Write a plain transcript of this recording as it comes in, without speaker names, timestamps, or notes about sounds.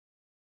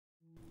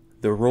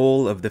The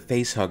role of the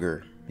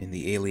facehugger in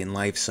the alien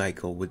life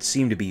cycle would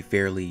seem to be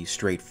fairly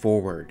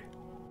straightforward.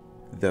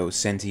 Though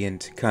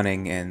sentient,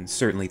 cunning, and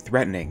certainly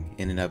threatening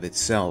in and of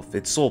itself,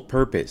 its sole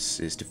purpose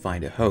is to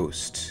find a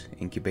host,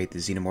 incubate the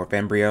xenomorph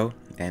embryo,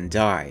 and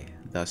die,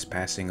 thus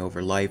passing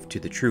over life to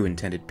the true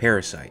intended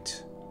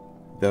parasite.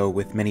 Though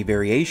with many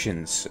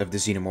variations of the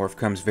xenomorph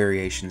comes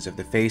variations of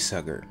the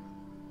facehugger.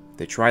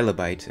 The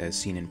trilobite, as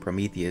seen in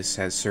Prometheus,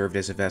 has served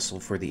as a vessel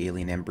for the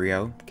alien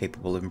embryo,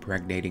 capable of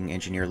impregnating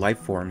engineered life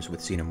forms with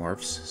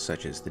xenomorphs,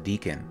 such as the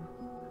Deacon.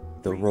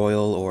 The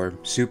royal or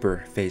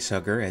super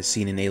facehugger, as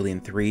seen in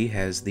Alien 3,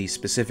 has the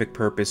specific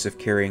purpose of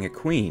carrying a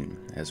queen,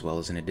 as well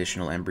as an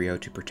additional embryo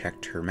to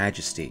protect Her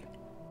Majesty.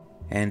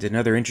 And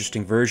another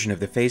interesting version of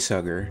the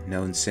facehugger,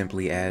 known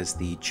simply as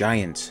the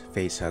Giant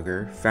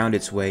Facehugger, found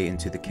its way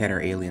into the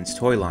Kenner Aliens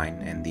toy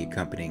line and the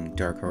accompanying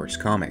Dark Horse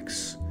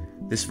comics.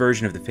 This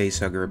version of the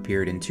facehugger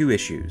appeared in 2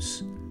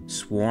 issues,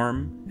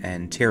 Swarm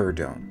and Terror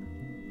Dome.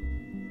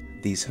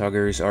 These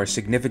huggers are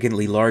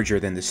significantly larger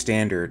than the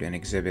standard and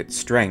exhibit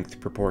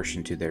strength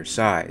proportioned to their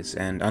size,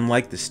 and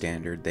unlike the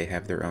standard, they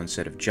have their own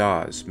set of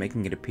jaws,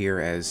 making it appear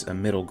as a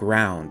middle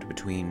ground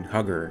between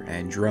hugger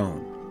and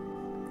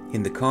drone.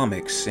 In the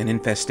comics, an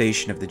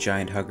infestation of the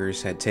giant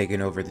huggers had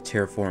taken over the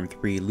Terraform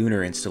 3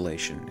 lunar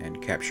installation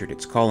and captured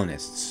its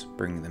colonists,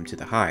 bringing them to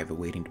the Hive,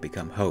 awaiting to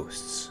become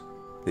hosts.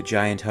 The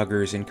giant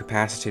huggers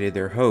incapacitated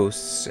their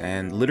hosts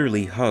and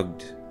literally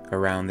hugged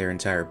around their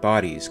entire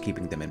bodies,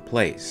 keeping them in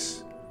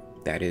place.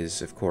 That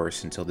is, of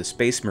course, until the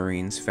Space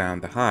Marines found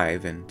the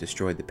Hive and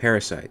destroyed the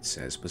parasites,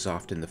 as was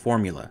often the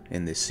formula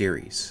in this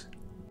series.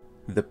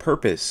 The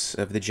purpose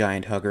of the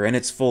giant hugger and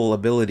its full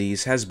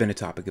abilities has been a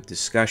topic of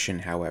discussion,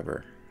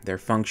 however. Their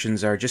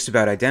functions are just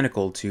about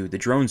identical to the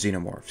drone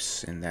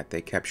xenomorphs, in that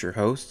they capture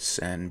hosts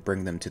and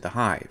bring them to the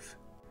Hive.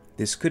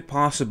 This could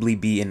possibly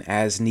be an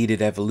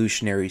as-needed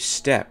evolutionary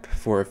step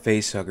for a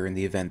facehugger in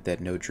the event that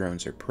no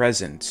drones are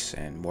present,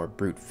 and more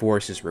brute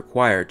force is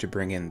required to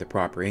bring in the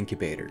proper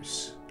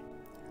incubators.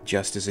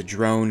 Just as a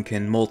drone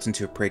can molt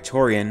into a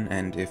Praetorian,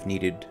 and if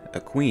needed, a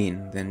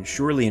queen, then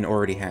surely an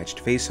already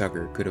hatched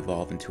facehugger could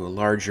evolve into a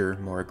larger,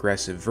 more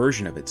aggressive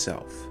version of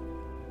itself.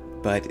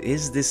 But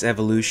is this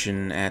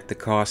evolution at the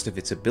cost of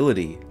its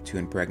ability to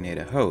impregnate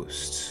a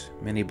host?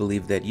 Many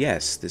believe that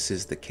yes, this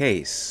is the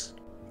case.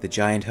 The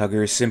giant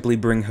huggers simply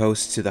bring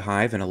hosts to the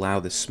Hive and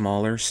allow the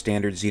smaller,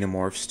 standard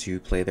xenomorphs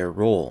to play their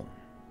role.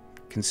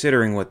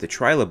 Considering what the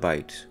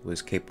trilobite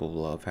was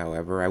capable of,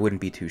 however, I wouldn't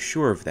be too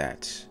sure of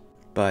that.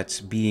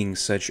 But being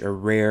such a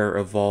rare,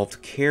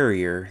 evolved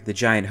carrier, the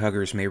giant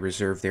huggers may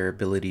reserve their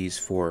abilities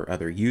for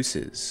other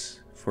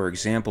uses. For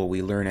example,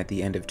 we learn at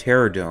the end of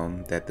Terror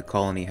Dome that the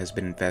colony has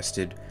been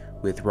infested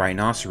with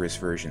rhinoceros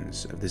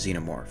versions of the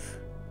xenomorph.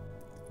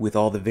 With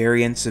all the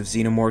variants of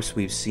xenomorphs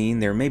we've seen,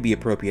 there may be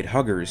appropriate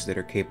huggers that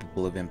are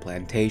capable of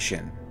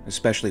implantation,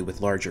 especially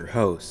with larger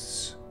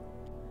hosts.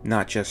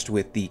 Not just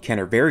with the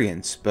Kenner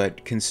variants,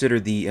 but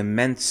consider the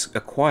immense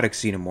aquatic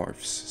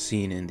xenomorphs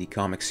seen in the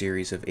comic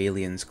series of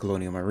Aliens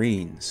Colonial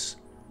Marines.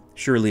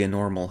 Surely a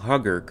normal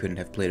hugger couldn't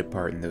have played a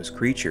part in those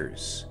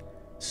creatures.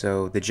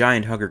 So the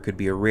giant hugger could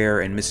be a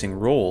rare and missing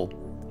role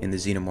in the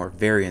xenomorph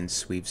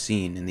variants we've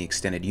seen in the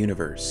extended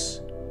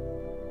universe.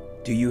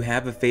 Do you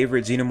have a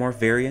favorite xenomorph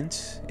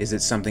variant? Is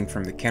it something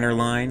from the Kenner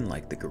line,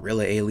 like the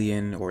Gorilla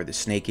Alien or the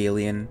Snake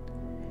Alien?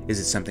 Is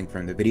it something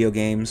from the video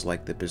games,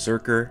 like the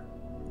Berserker?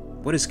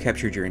 What has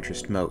captured your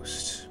interest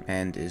most?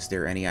 And is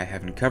there any I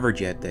haven't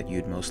covered yet that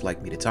you'd most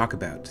like me to talk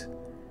about?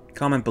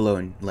 Comment below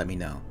and let me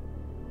know.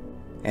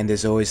 And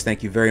as always,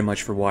 thank you very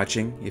much for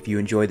watching. If you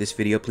enjoyed this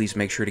video, please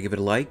make sure to give it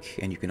a like,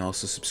 and you can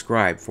also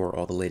subscribe for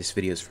all the latest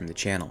videos from the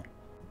channel.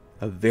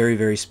 A very,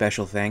 very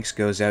special thanks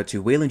goes out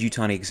to WEYLAND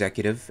YUTANI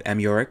executive,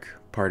 EmYarUk,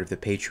 part of the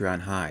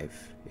Patreon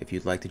Hive. If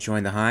you'd like to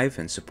join the Hive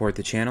and support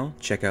the channel,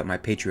 check out my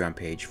Patreon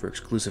page for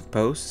exclusive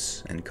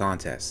posts and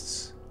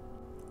contests.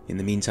 In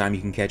the meantime,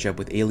 you can catch up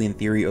with Alien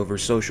Theory over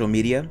social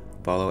media.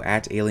 Follow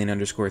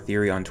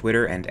 @alien_theory on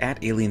Twitter and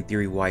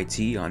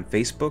 @alientheoryyt on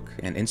Facebook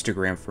and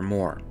Instagram for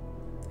more.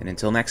 And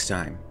until next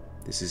time,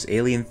 this is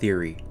Alien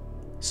Theory,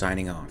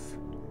 signing off.